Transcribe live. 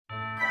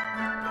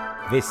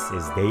This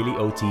is Daily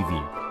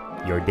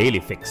OTV, your daily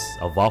fix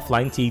of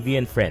offline TV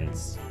and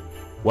friends.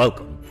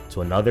 Welcome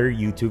to another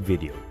YouTube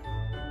video.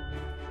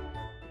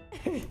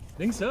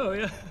 Think so,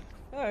 yeah.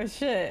 Oh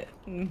shit.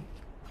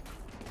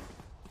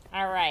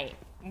 Alright,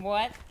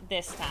 what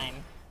this time?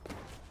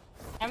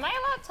 Am I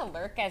allowed to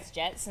lurk as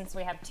Jet since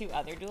we have two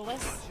other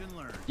duelists?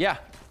 Yeah.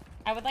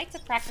 I would like to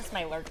practice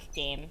my lurk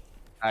game.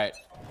 Alright.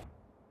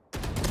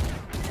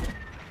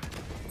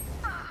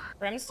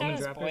 Brimstone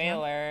is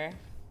boiler.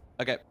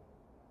 Okay.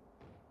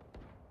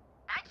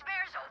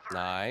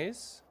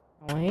 Nice.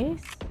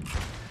 Nice.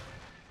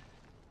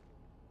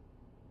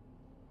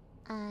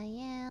 I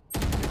am.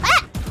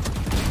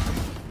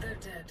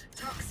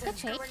 Good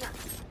shake.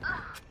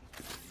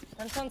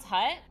 Brimstone's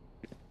hut?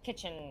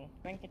 Kitchen.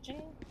 Going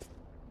kitchen?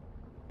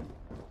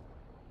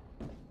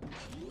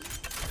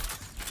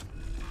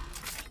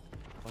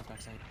 One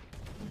backside.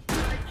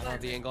 Oh,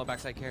 the angle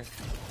backside care.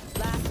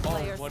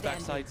 Oh, one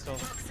backside still.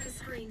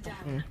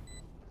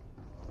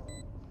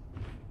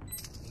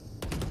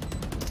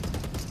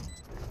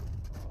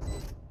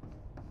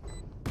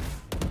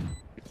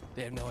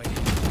 They have no idea.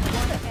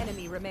 One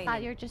enemy remaining. Oh,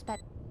 you're just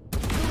better.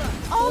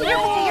 Oh, you're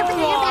better.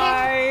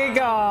 My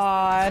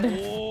God.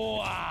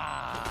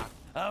 Wow.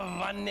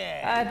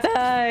 I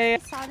die. I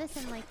saw this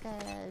in like a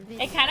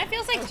video. It kind of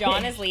feels like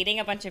John is leading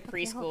a bunch of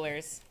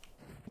preschoolers.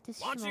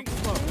 Launching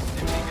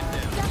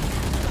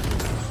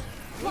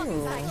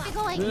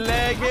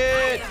Leg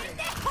it!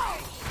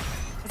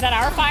 Is that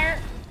our fire?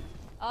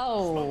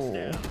 Oh,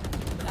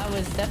 that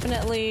was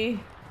definitely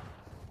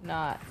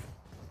not.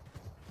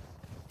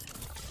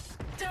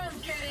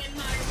 Don't get in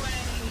my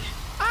way.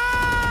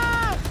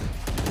 Ah!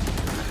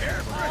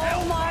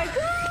 Oh my God!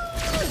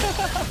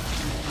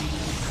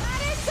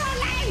 That is so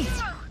late!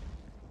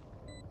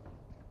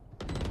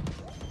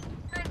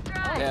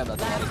 Damn,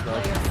 that's nice, bro.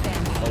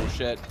 Oh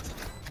shit.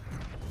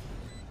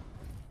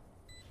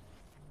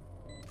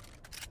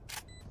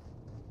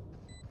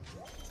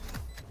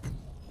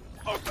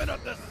 Open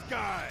up the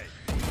sky!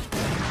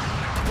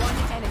 One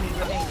enemy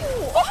remaining.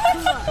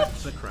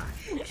 That's a crack.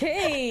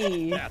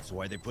 Okay. That's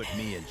why they put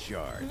me in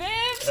charge.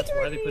 That's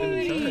why they put him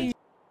in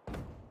charge.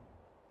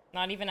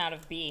 Not even out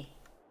of B.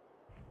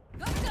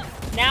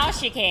 Now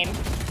she came.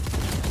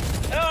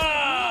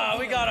 Ah,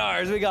 we got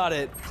ours. We got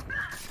it.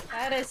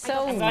 That is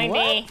so I'm going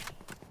B.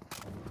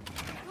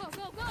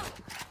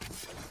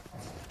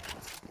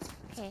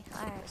 Okay,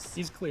 ours.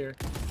 He's clear.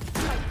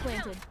 Spike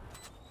planted.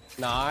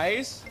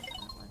 Nice.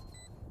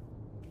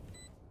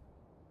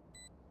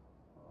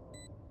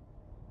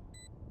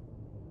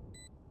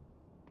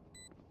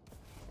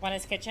 One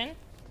is kitchen.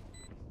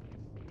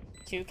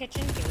 Two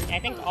kitchen. Three. I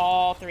think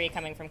all three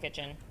coming from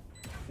kitchen.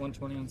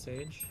 120 on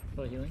Sage.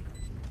 Probably healing.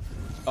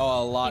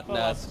 Oh, a lot People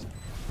nest.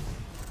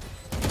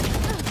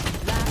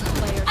 Last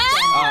player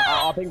standing.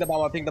 I'll ping the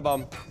bomb. I'll ping the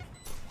bomb.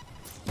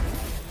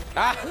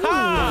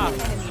 Ah!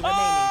 Enemy remaining.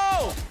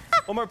 Oh!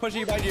 One more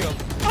pushing behind you.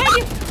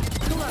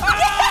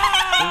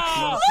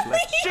 Ah!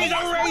 She's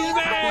a Raze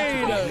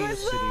maid!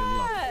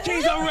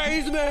 She's a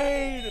Raze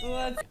maid!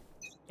 What?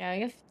 Yeah, I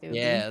guess do.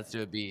 Yeah, let's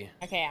do a B.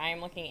 Okay, I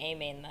am looking A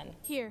main then.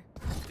 Here.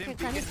 Your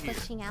gun is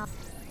pushing out.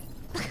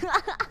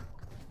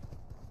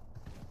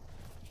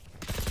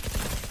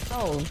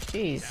 Oh,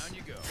 jeez. Down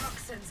you go.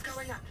 Toxins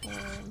going up. Okay,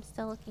 I'm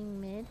still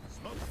looking mid.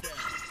 Smoke down.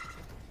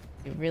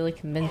 You're really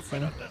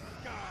convincing. Open up the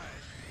sky.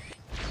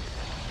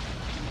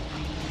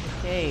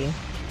 Okay.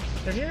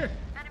 They're here.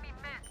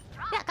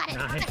 Yeah, got it.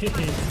 Nice.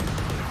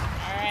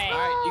 Alright.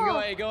 Alright, you can go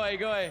away, go away,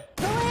 go away.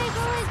 Go away,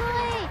 go away, go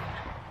away.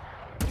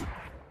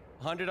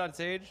 100 on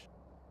Sage.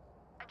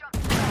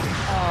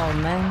 Oh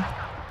man.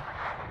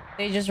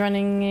 They just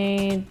running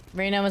a.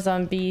 Reyna was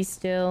on B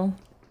still.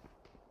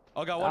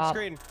 Oh god, one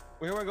screen.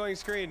 We're going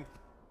screen.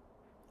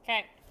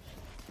 Okay.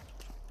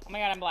 Oh my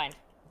god, I'm blind.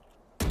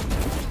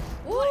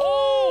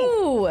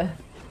 Ooh!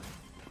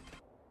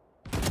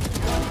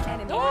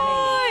 Enemy remaining.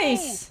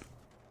 Nice!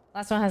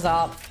 Last one has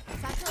op.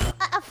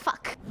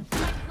 Fuck.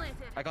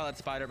 I call that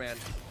Spider-Man.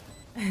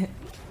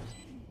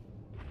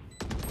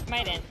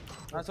 Might in.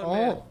 That's what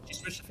man. Oh, She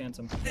switched to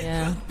Phantom.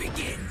 yeah. I'm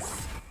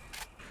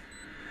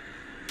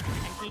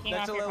peeking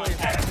Next off to your Lily.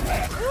 contact.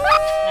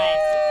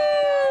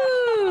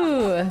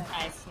 Ooh!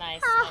 Nice,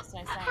 nice, nice, nice,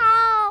 nice.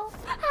 How?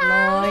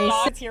 Nice.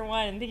 Oh, it's tier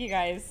 1. Thank you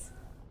guys.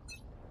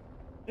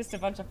 Just a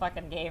bunch of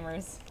fucking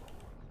gamers.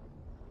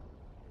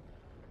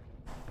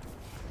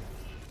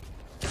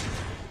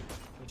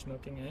 We're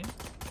smoking A.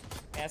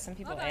 Yeah, some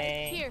people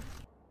A. Here.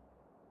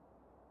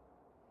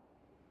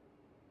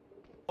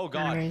 Oh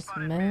god. Where's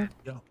mid?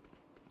 Yo.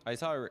 I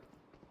saw her.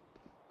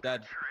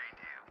 Dead.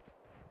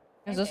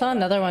 There's also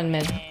another one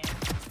mid. A.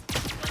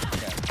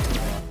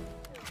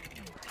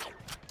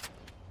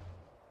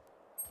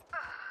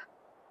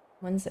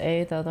 One's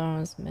A, the other one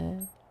was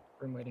mid.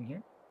 Room waiting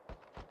here.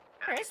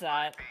 Where is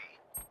that?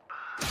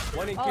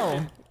 One in Oh,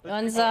 kitchen.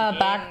 one's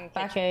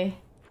back A.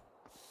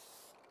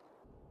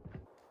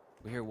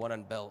 We hear one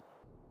on belt.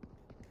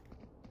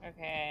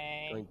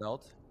 Okay. Going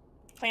belt.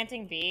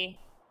 Planting B.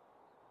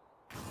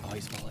 Oh,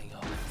 he's falling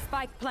off.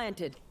 Spike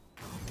planted.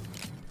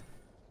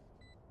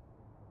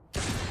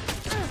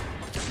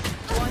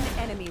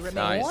 enemy remaining.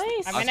 Nice.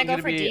 Nice. I'm Also gonna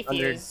go for be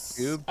under defuse.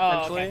 tube,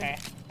 Oh, potentially.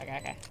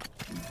 okay.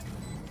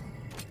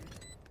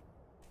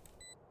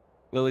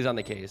 Lily's on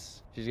the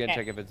case. She's gonna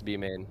Okay. check if it's B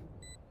main.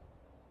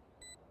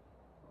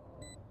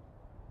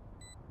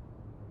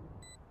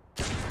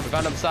 We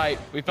found him sight.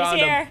 We He's found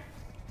him. here.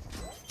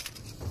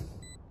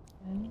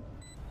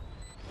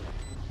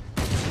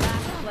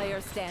 Last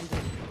player standing.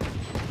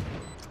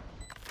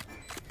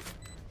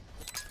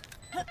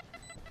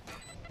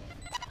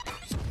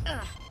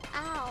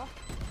 Ow.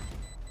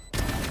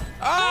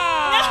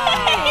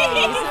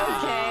 Ah!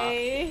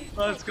 Okay.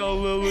 Let's go,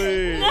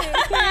 Lily.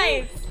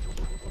 Nice.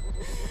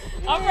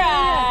 All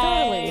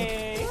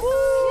right.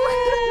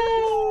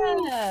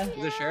 Yeah.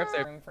 Is the sheriff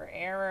there? Room for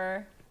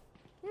error.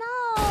 No.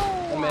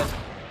 I'm in.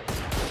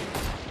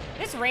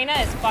 This Reyna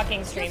is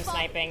fucking stream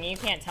sniping. You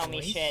can't tell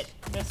me shit.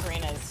 This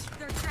Reyna's.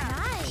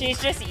 Nice. She's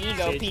just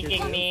ego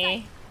peeking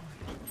me.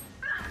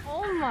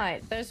 Oh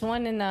my. There's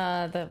one in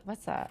the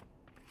what's that?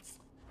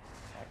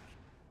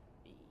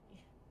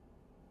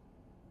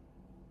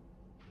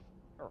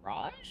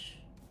 Garage?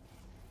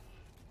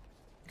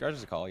 Garage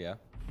is a call, yeah.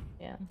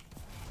 Yeah.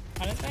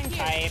 I'm just being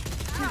tight.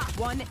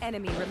 One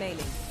enemy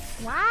remaining.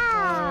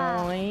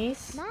 Wow.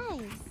 Nice.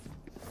 Nice.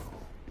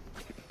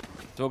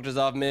 Smoked us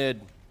off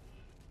mid.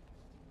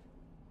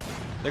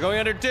 They're going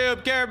under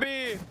tube.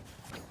 Caribbean.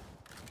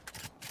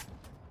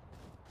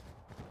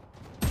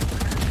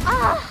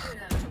 Ah.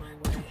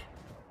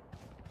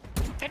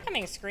 They're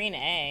coming screen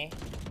A.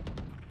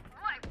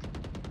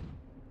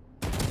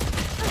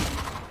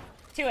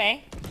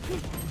 2A.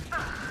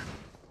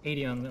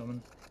 80 on that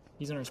one.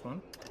 He's in respawn.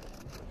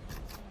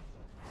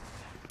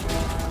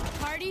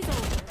 Party's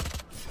over.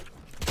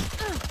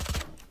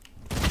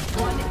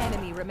 One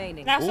enemy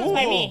remaining. That one's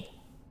by me.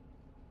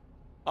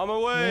 On my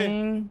way.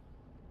 Ding.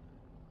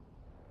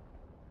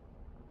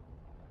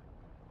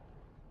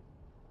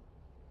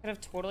 Could have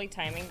totally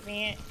timing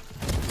me.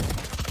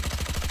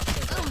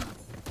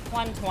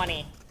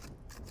 120.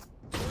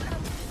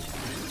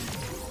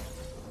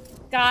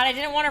 God, I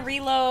didn't want to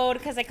reload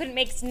because I couldn't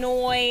make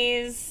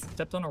noise.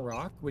 Stepped on a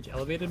rock, which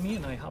elevated me,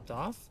 and I hopped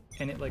off,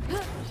 and it like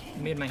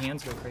made my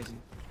hands go crazy.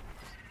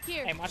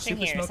 Here. I'm watching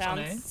Super here. smokes on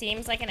A.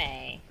 Seems like an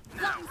A.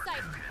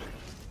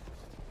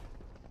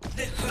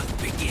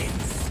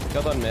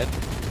 Killed on mid.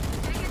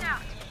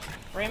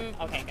 Brim.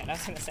 Okay, good. I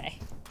was gonna say.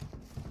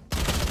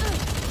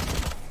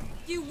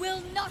 You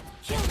will not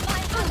kill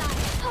my ally.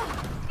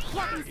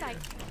 Blocking sight.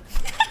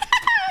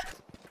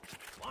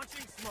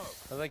 Launching smoke.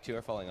 I like two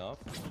are falling off.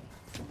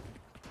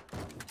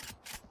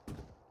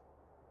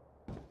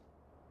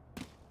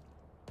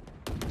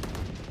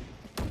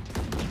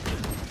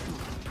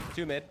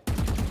 Two mid.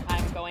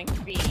 I'm going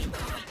to be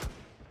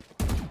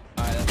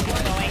Alright, that's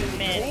fine. going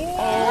mid.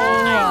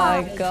 Oh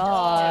my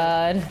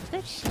god.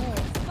 Good shit.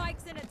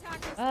 Spikes and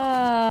attackers.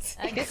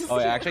 I guess Oh,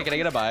 yeah, actually, can I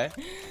get a buy?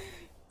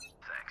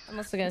 I'm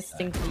also gonna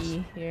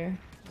stinky here.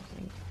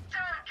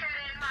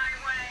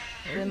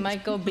 It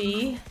might go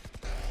B.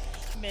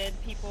 Mid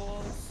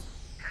people.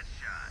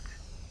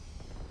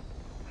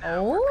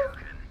 Oh?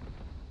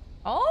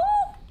 Oh?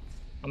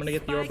 I'm gonna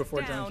get the orb Spike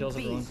before John down, kills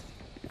B. everyone.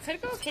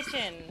 Could go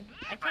kitchen.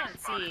 I can't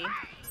see.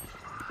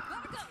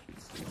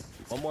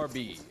 One more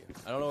B.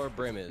 I don't know where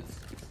Brim is.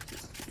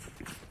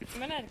 I'm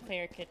gonna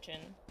clear kitchen.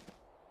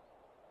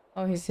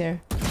 Oh, he's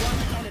here.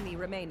 One enemy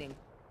remaining.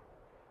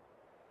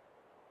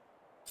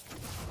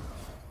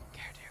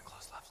 Care to your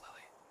close left,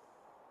 Lily.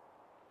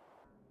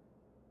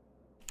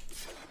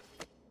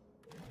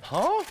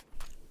 Huh?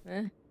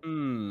 Eh.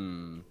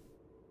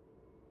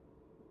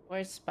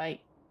 Where's Spike?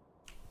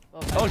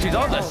 Oh, she's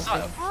on the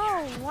side.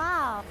 Oh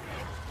wow.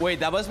 Wait,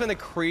 that must have been the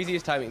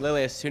craziest timing.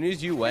 Lily, as soon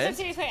as you went,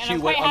 seriously, and she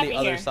I'm went quite on the happy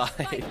other here.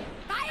 side.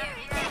 Fire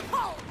in the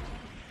hole.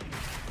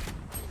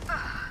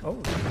 Oh,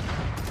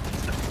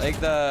 like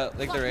the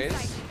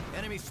Raze.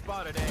 Enemy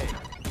spotted A.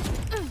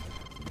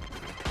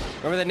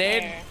 Remember the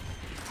nade? There.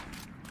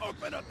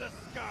 Open up the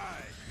sky.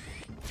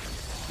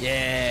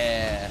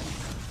 Yeah.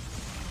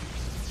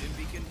 Dim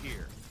beacon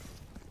here.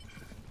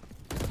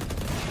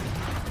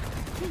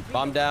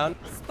 Bomb down.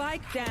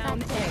 Spike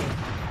down A.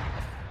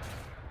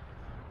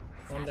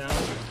 one down.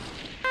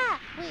 Ah.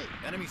 Wait.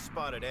 Enemy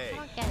spotted A. I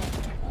don't get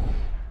it.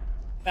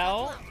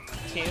 Bell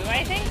 2,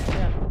 I think.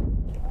 Yeah.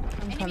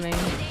 I'm coming. I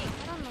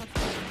don't know.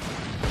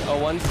 Oh,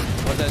 one's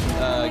at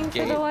Coming for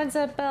gate. the ones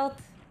at belt.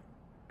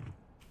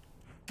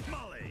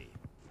 Molly.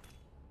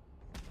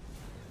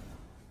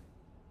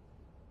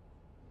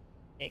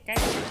 Okay, guys.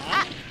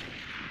 Ah.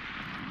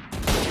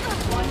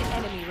 One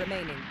enemy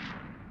remaining.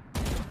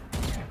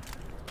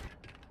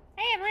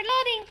 Hey, I'm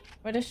reloading.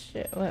 What a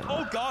shit. What?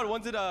 Oh god,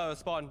 one's at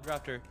spawn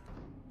raptor.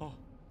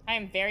 I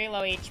am very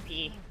low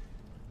HP.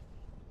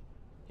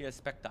 He has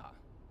Spectre.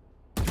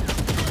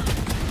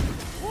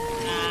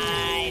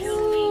 Nice.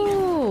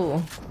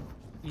 Ooh.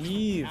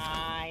 Eve.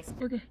 Nice.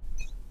 Okay.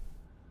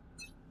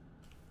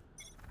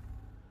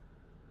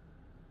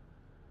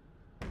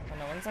 Well,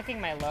 no one's looking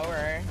my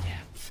lower.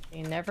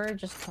 They never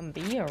just come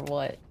B or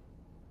what?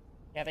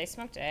 Yeah, they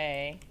smoked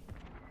A.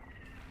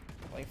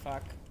 Holy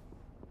fuck.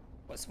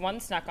 Was one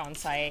snuck on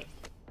site.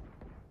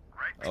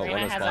 Oh,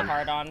 Reyna has a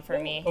hard on for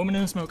me. Omen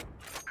in the smoke.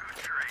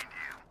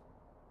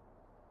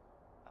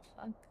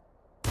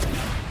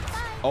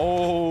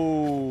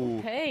 Oh.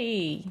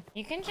 Hey.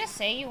 You can just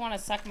say you want to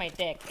suck my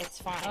dick. It's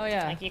fine. Oh,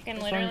 yeah. Like you can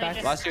Just literally run back.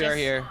 just. Last two are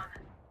here.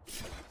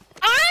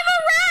 I'm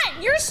a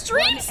rat! You're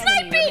stream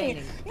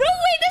sniping! No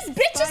way, this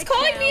bitch is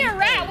calling me a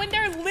rat when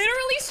they're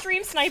literally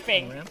stream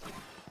sniping. Ramp.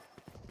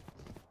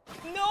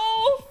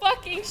 No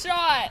fucking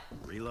shot.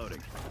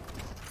 Reloading.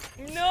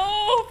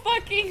 No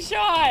fucking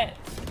shot.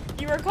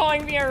 You are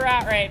calling me a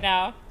rat right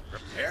now.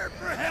 Prepare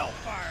for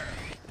hellfire.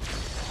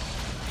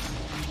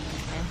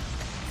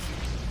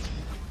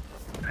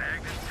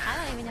 I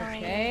don't even know where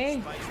Okay.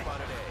 Spike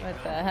spotted A.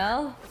 What the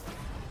hell?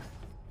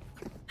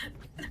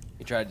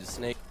 He tried to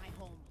snake.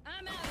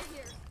 I'm out of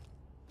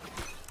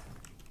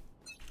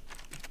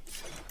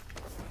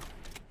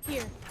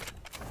here. Here.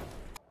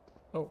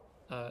 Oh,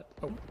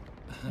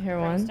 Here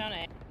one. Brimstone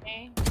A.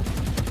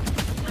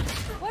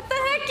 What the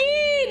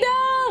hecky?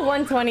 No!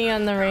 120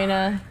 on the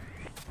Reyna.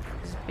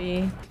 Just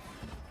B.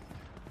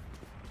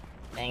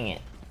 Dang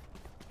it.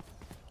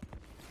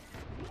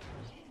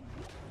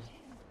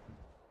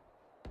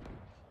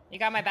 You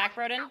got my back,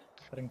 Brodin?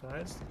 cutting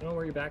ties. You know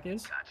where your back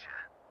is?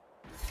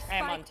 I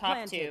am on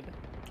top tube.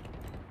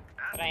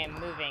 But I am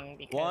moving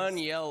because... One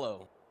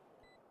yellow.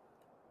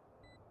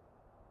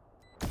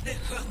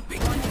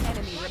 One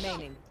enemy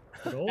remaining.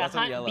 Goal? The That's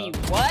on hunt be yellow.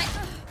 what?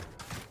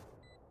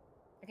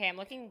 Okay, I'm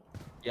looking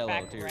Yellow,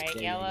 back too. right.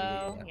 Yeah,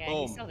 Yellow. yeah. Yeah,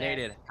 Boom. he's still there.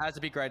 Naded. Has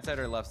to be right side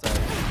or left side.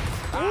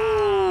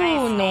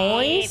 Oh,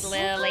 Nice nice. nade,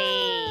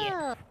 Lily.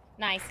 Oh.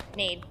 Nice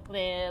nade,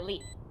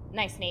 Lily.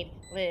 Nice nade,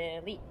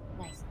 Lily.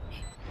 Nice.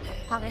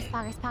 Poggers,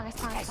 poggers, poggers,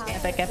 poggers, poggers.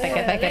 Epic, epic,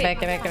 epic,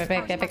 epic, epic,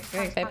 epic, epic,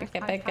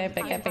 epic,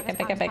 epic,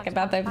 epic,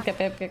 epic,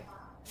 epic, epic.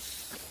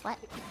 What?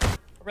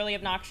 Really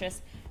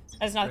obnoxious.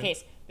 That's not the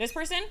case. This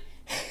person,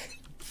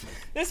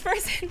 this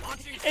person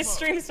is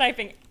stream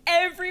sniping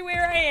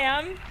everywhere I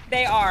am.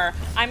 They are.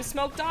 I'm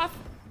smoked off.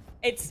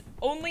 It's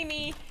only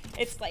me.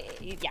 It's like,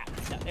 yeah,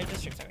 no, they're just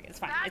stream sniping. It's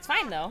fine. It's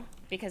fine though,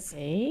 because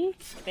Hey?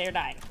 they're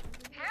dying.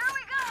 Here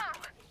we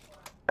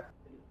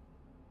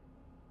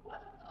go.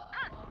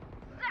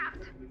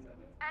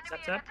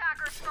 Zap, zap.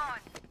 Attacker spawn.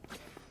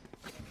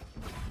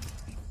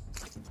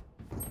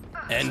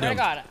 End Swear to him.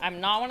 God, I'm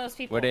not one of those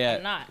people. Where they at?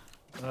 I'm not.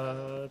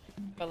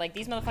 But like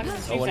these motherfuckers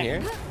in stream one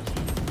sniping. here?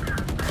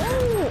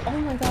 Oh, oh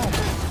my god.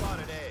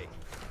 Spotted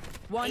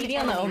A. One 80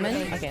 on the enemy Omen?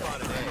 remaining. Okay.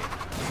 Spotted A.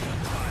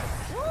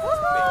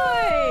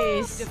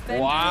 Nice!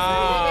 Defenders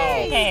Wow.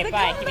 Okay, The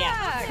bye. Give me out.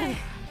 comeback.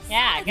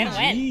 Yeah, gonna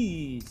win.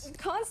 Jeez.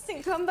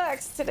 Constant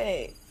comebacks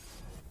today.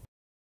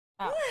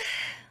 Oh,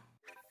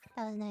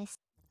 That was nice.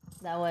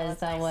 That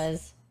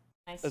was.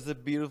 nice. That's the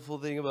beautiful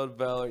thing about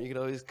Valorant. You can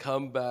always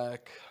come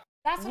back.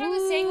 That's what I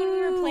was saying when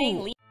we were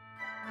playing League.